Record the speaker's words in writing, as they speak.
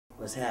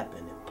What's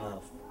happening,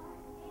 Puff?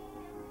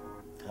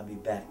 I'll be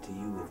back to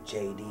you if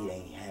JD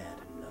ain't had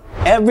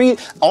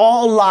enough.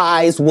 All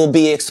lies will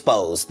be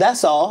exposed.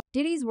 That's all.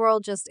 Diddy's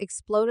world just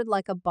exploded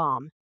like a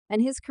bomb,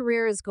 and his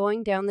career is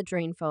going down the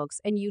drain,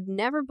 folks, and you'd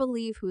never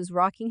believe who's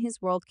rocking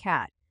his world.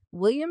 Katt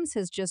Williams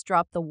has just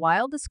dropped the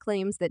wildest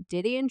claims that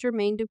Diddy and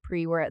Jermaine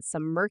Dupri were at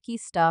some murky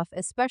stuff,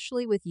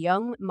 especially with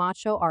young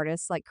macho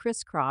artists like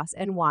Kris Kross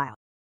and Wild.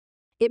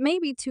 It may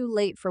be too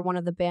late for one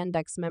of the band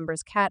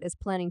members. Katt is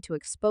planning to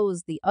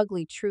expose the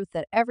ugly truth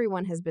that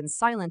everyone has been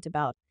silent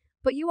about,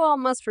 but you all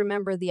must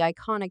remember the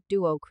iconic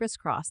duo Kris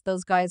Kross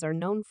those guys are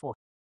known for.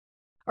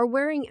 Are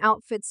wearing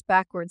outfits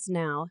backwards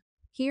now.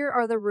 Here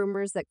are the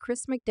rumors that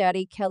Chris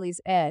McDaddy,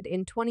 Kelly's Ed,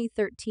 in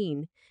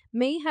 2013,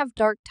 may have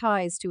dark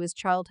ties to his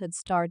childhood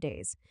star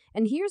days.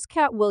 And here's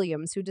Katt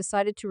Williams, who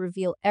decided to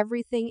reveal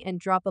everything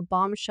and drop a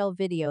bombshell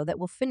video that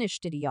will finish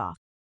Diddy off.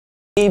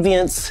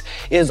 Deviance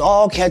is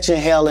all catching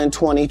hell in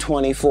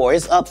 2024.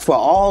 It's up for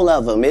all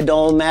of them. It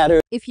don't matter.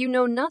 If you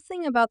know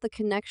nothing about the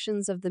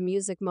connections of the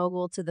music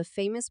mogul to the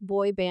famous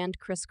boy band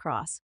Kris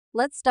Kross,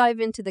 let's dive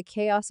into the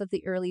chaos of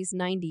the early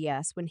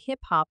 90s when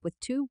hip-hop with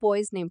two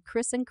boys named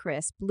Chris and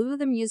Chris blew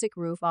the music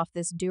roof off.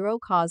 This duo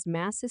caused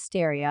mass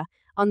hysteria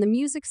on the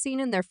music scene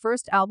in their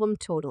first album,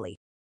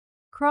 Totally.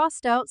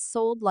 Crossed Out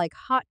sold like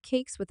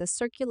hotcakes with a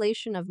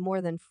circulation of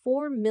more than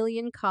 4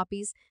 million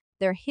copies.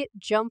 Their hit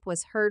Jump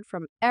was heard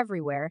from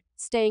everywhere,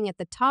 staying at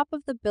the top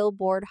of the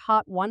Billboard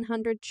Hot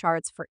 100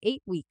 charts for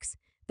 8 weeks.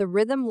 The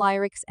rhythm,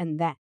 lyrics, and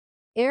that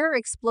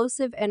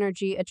explosive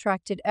energy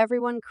attracted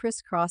everyone.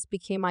 Kris Kross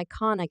became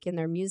iconic in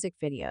their music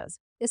videos.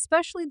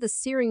 Especially the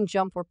searing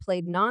Jump were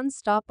played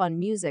non-stop on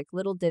music.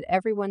 Little did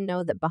everyone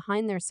know that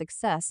behind their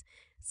success,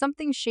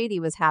 something shady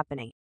was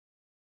happening.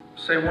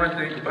 Say one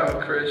thing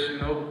about Chris,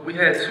 we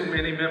had too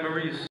many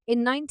memories.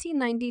 In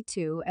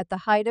 1992, at the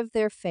height of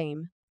their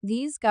fame,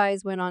 these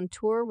guys went on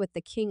tour with the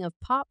king of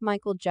pop,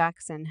 Michael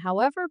Jackson.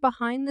 However,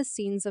 behind the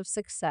scenes of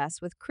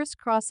success with Kris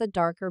Kross, a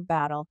darker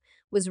battle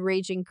was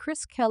raging.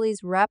 Chris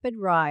Kelly's rapid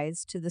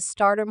rise to the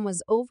stardom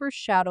was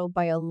overshadowed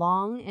by a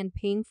long and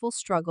painful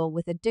struggle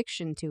with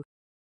addiction to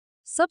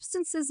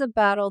substances, a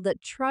battle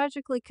that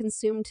tragically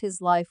consumed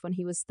his life when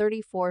he was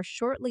 34.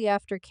 Shortly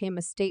after came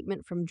a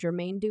statement from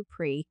Jermaine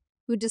Dupri,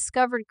 who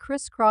discovered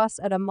Kris Kross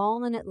at a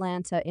mall in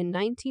Atlanta in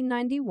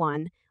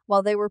 1991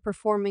 while they were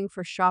performing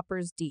for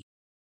Shoppers Deep.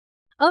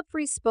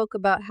 Dupri spoke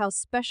about how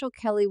special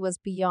Kelly was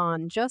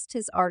beyond just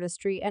his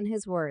artistry and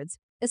his words,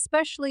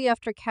 especially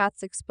after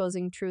Katt's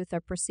exposing truth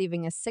of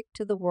perceiving a sick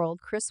to the world.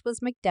 Chris was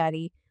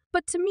McDaddy,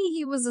 but to me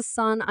he was a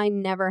son I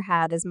never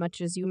had as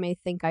much as you may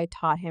think I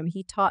taught him.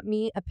 He taught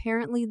me,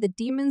 apparently, the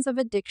demons of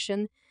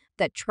addiction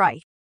that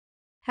Trife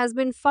has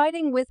been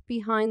fighting with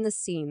behind the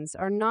scenes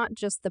are not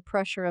just the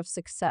pressure of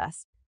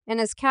success. And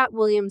as Katt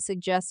Williams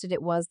suggested,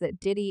 it was that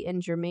Diddy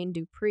and Jermaine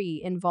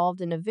Dupri involved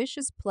in a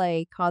vicious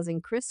play causing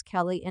Chris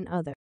Kelly and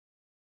other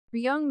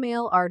young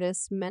male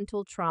artists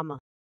mental trauma.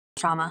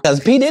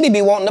 Because pdiddy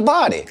be wanting the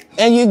body.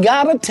 And you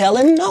gotta tell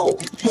him no.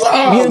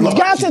 You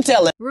got to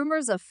tell him.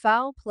 Rumors of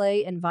foul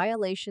play and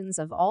violations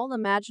of all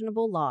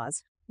imaginable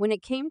laws when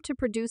it came to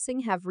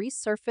producing have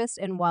resurfaced,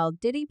 and while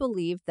Diddy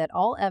believed that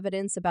all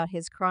evidence about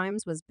his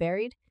crimes was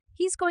buried,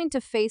 he's going to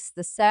face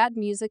the sad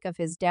music of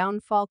his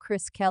downfall.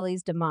 Chris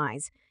Kelly's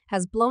demise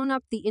has blown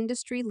up the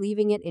industry,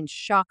 leaving it in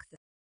shock. The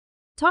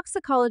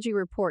toxicology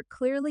report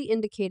clearly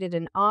indicated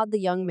the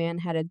young man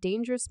had a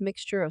dangerous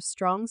mixture of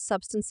strong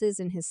substances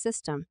in his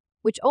system,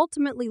 which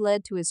ultimately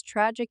led to his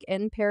tragic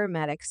end.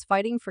 Paramedics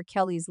fighting for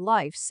Kelly's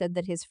life said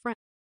that his friend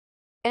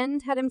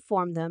had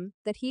informed them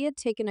that he had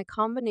taken a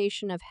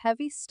combination of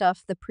heavy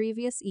stuff the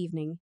previous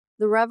evening.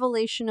 The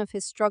revelation of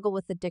his struggle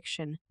with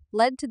addiction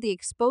led to the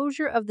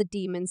exposure of the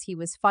demons he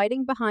was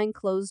fighting behind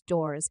closed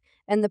doors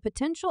and the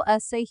potential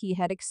essay he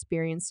had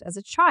experienced as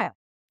a child.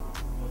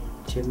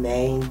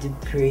 Jermaine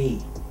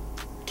Dupri,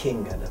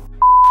 king of the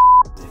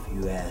if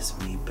you ask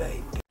me,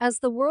 baby. As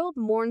the world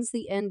mourns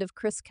the end of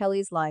Chris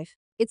Kelly's life,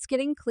 it's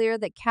getting clear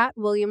that Katt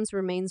Williams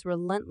remains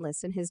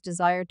relentless in his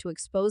desire to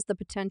expose the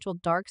potential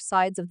dark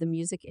sides of the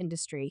music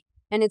industry,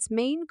 and its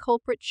main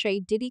culprit,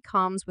 Diddy,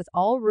 comes with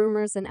all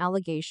rumors and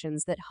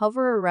allegations that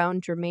hover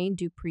around Jermaine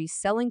Dupri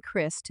selling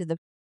Chris to the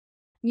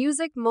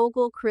music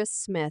mogul. Chris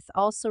Smith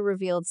also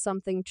revealed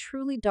something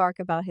truly dark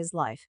about his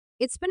life.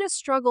 It's been a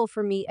struggle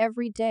for me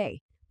every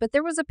day, but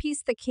there was a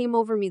peace that came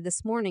over me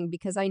this morning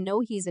because I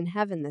know he's in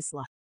heaven this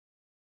life.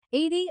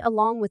 80,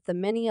 along with the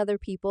many other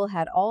people,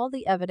 had all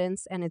the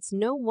evidence, and it's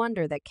no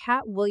wonder that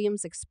Katt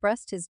Williams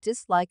expressed his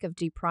dislike of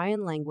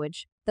Duprian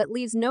language that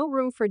leaves no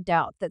room for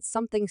doubt that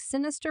something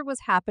sinister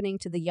was happening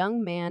to the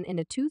young man in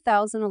a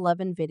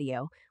 2011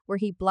 video where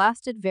he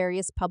blasted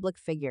various public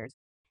figures,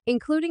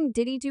 including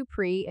Diddy,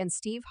 Dupri, and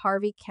Steve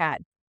Harvey.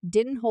 Katt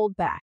didn't hold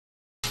back.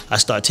 I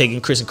started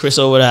taking Chris and Chris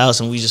over the house,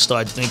 and we just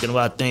started thinking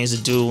about things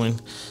to do and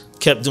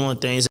kept doing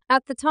things.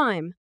 At the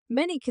time,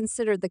 many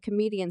considered the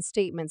comedian's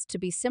statements to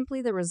be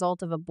simply the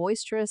result of a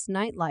boisterous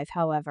nightlife.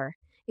 However,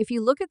 if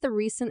you look at the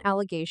recent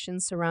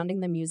allegations surrounding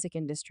the music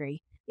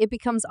industry, It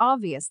becomes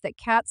obvious that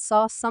Katt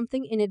saw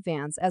something in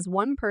advance as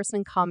one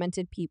person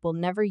commented people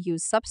never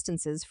use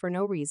substances for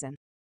no reason.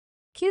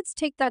 Kids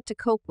take that to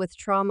cope with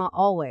trauma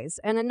always,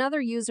 and another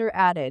user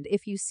added,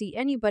 if you see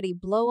anybody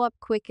blow up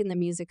quick in the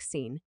music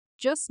scene,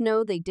 just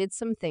know they did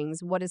some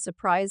things. What is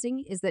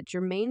surprising is that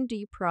Jermaine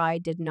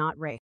Dupri did not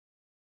rape.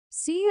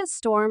 See a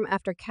storm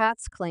after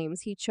Katt's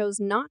claims he chose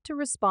not to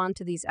respond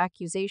to these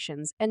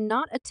accusations and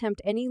not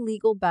attempt any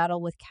legal battle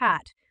with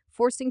Katt,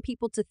 forcing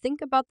people to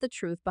think about the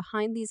truth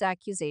behind these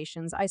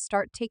accusations. I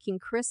start taking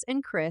Chris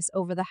and Chris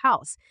over the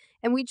house,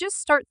 and we just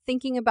start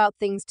thinking about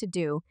things to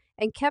do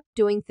and kept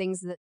doing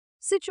things. That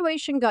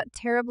situation got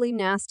terribly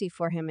nasty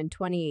for him in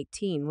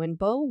 2018 when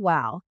Bow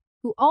Wow,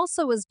 who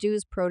also was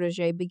Du's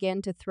protege,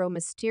 began to throw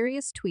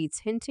mysterious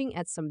tweets hinting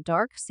at some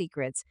dark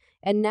secrets,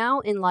 and now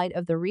in light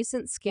of the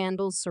recent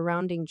scandals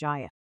surrounding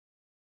Jaya.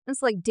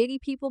 It's like Diddy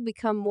people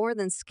become more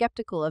than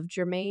skeptical of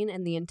Jermaine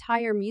and the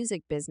entire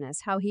music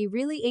business, how he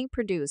really ain't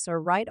produce or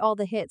write all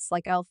the hits.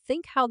 Like, I'll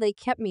think how they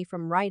kept me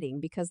from writing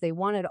because they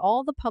wanted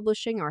all the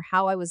publishing, or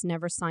how I was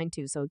never signed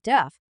to So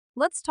Def.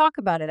 Let's talk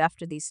about it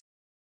after these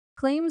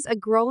claims. A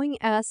growing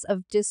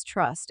of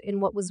distrust in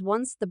what was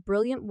once the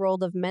brilliant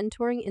world of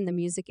mentoring in the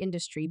music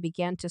industry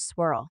began to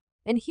swirl.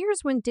 And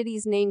here's when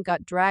Diddy's name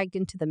got dragged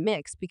into the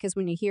mix, because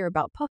when you hear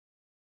about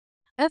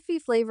Puffy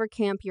Flavor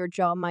Camp, your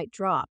jaw might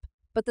drop.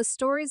 But the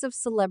stories of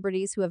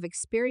celebrities who have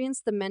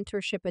experienced the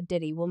mentorship of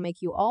Diddy will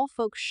make you all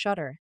folks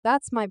shudder.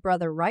 That's my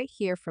brother right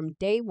here from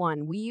day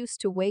one. We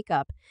used to wake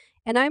up,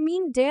 and I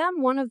mean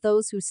damn, one of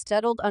those who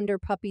settled under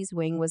Puppy's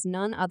wing was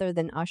none other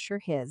than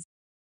Usher. His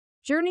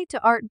journey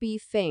to R&B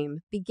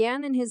fame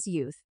began in his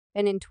youth,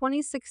 and in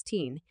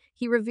 2016,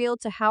 he revealed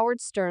to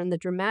Howard Stern the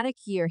dramatic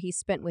year he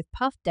spent with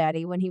Puff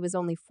Daddy when he was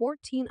only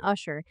 14.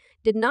 Usher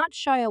did not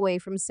shy away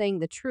from saying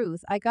the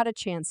truth. I got a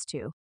chance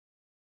to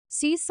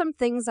see some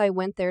things. I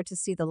went there to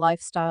see the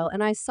lifestyle,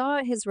 and I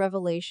saw his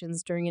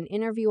revelations during an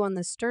interview on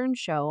The Stern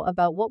Show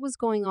about what was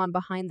going on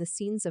behind the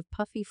scenes of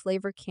Puffy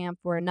Flavor Camp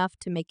were enough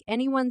to make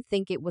anyone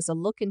think it was a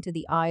look into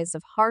the eyes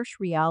of harsh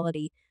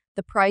reality,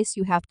 the price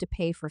you have to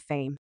pay for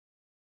fame.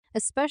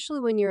 Especially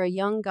when you're a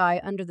young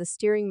guy under the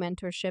steering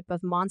mentorship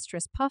of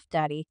monstrous Puff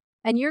Daddy,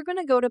 and you're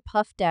gonna go to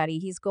Puff Daddy,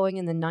 he's going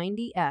in the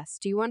 90s.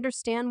 Do you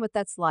understand what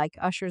that's like?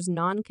 Usher's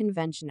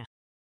non-conventional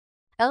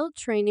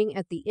training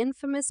at the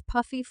infamous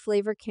Puffy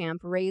Flavor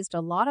Camp raised a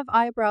lot of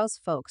eyebrows,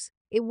 folks.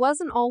 It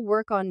wasn't all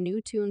work on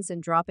new tunes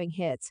and dropping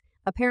hits.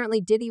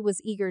 Apparently, Diddy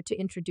was eager to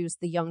introduce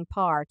the young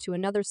par to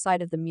another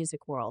side of the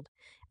music world.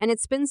 And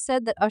it's been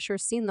said that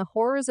Usher's seen the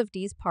horrors of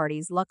these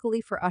parties.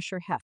 Luckily for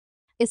Usher,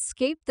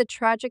 escaped the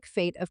tragic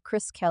fate of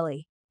Chris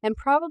Kelly. And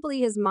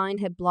probably his mind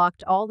had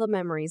blocked all the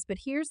memories. But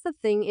here's the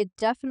thing, it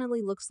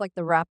definitely looks like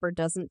the rapper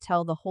doesn't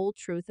tell the whole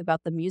truth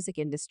about the music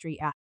industry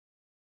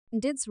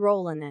and Did's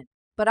role in it.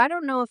 But I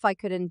don't know if I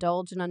could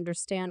indulge and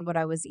understand what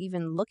I was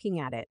even looking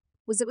at. It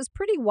was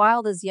pretty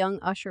wild. As young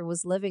Usher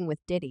was living with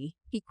Diddy,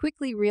 he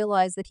quickly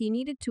realized that he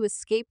needed to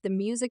escape the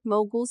music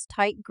mogul's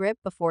tight grip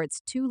before it's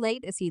too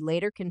late. As he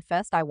later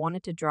confessed, I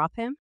wanted to drop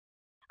him.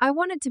 I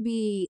wanted to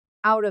be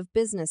out of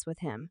business with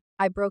him.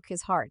 I broke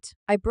his heart.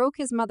 I broke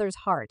his mother's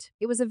heart.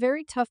 It was a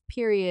very tough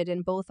period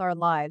in both our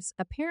lives.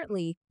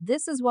 Apparently,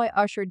 this is why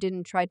Usher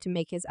didn't try to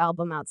make his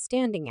album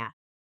outstanding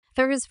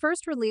after his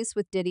first release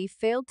with Diddy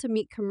failed to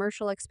meet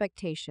commercial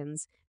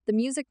expectations. The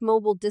music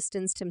mogul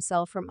distanced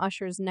himself from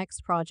Usher's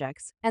next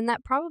projects, and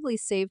that probably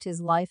saved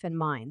his life and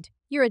mind.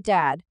 You're a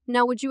dad.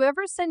 Now, would you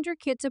ever send your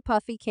kid to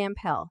Puffy Camp?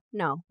 Hell,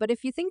 no. But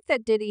if you think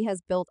that Diddy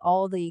has built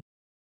all the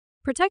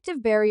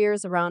protective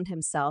barriers around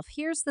himself,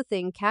 here's the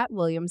thing. Katt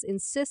Williams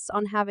insists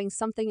on having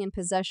something in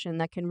possession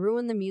that can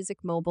ruin the music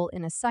mogul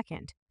in a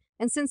second.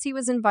 And since he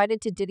was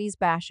invited to Diddy's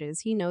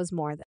bashes, he knows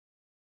more than.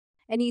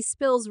 And he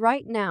spills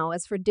right now.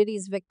 As for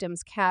Diddy's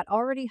victims, Katt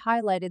already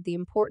highlighted the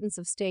importance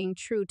of staying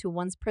true to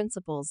one's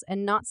principles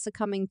and not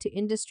succumbing to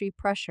industry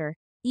pressure,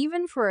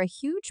 even for a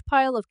huge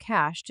pile of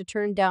cash, to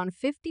turn down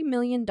 $50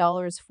 million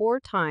four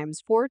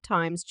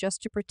times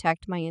just to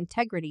protect my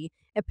integrity.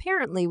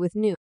 Apparently, with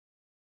new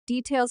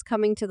details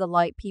coming to the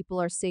light, people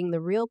are seeing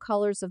the real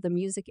colors of the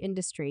music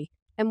industry.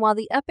 And while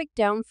the epic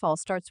downfall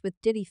starts with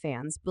Diddy,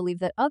 fans believe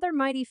that other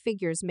mighty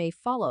figures may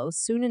follow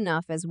soon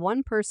enough. As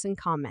one person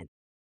commented,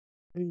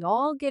 and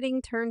all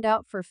getting turned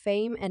out for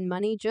fame and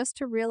money just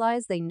to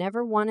realize they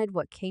never wanted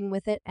what came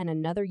with it. And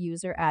another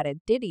user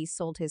added, Diddy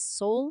sold his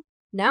soul.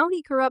 Now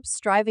he corrupts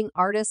striving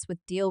artists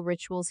with deal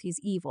rituals. He's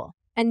evil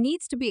and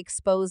needs to be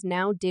exposed.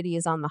 Now Diddy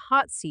is on the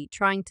hot seat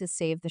trying to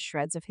save the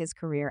shreds of his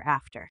career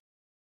after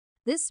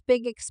this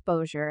big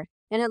exposure,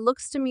 and it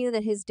looks to me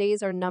that his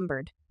days are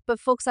numbered. But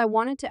folks, I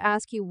wanted to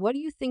ask you, what do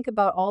you think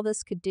about all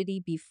this? Could Diddy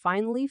be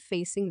finally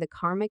facing the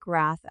karmic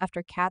wrath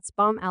after Katt's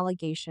bomb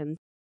allegations?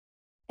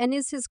 And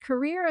is his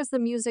career as the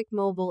music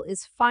mogul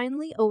is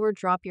finally over?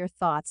 Drop your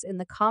thoughts in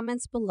the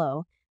comments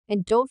below,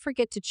 and don't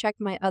forget to check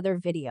my other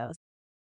videos.